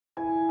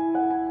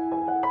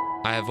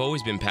I have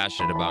always been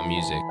passionate about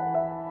music.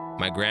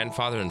 My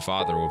grandfather and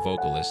father were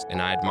vocalists,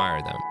 and I admire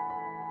them.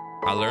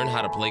 I learned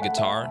how to play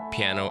guitar,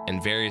 piano,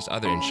 and various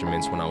other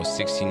instruments when I was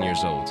 16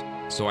 years old,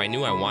 so I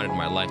knew I wanted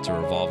my life to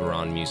revolve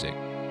around music.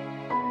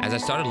 As I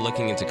started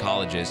looking into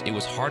colleges, it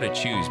was hard to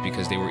choose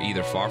because they were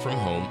either far from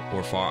home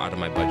or far out of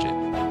my budget.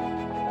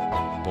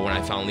 But when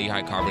I found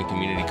Lehigh Carbon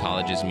Community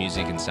College's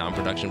music and sound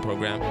production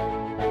program,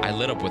 I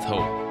lit up with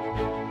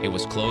hope. It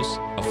was close,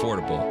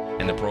 affordable,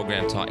 and the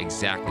program taught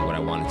exactly what I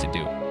wanted to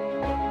do.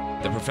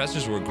 The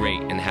professors were great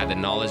and had the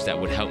knowledge that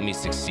would help me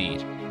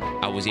succeed.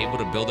 I was able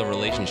to build a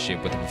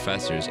relationship with the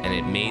professors, and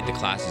it made the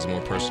classes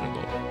more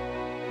personable.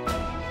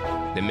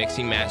 The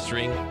mixing,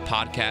 mastering,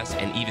 podcasts,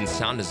 and even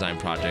sound design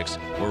projects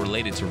were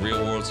related to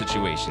real-world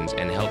situations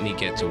and helped me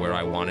get to where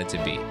I wanted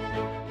to be.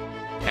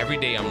 Every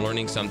day I'm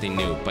learning something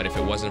new, but if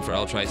it wasn't for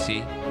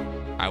LCCC,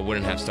 I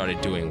wouldn't have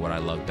started doing what I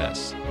love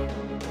best.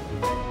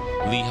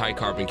 Lehigh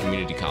Carbon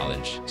Community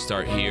College.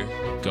 Start here,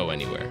 go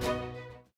anywhere.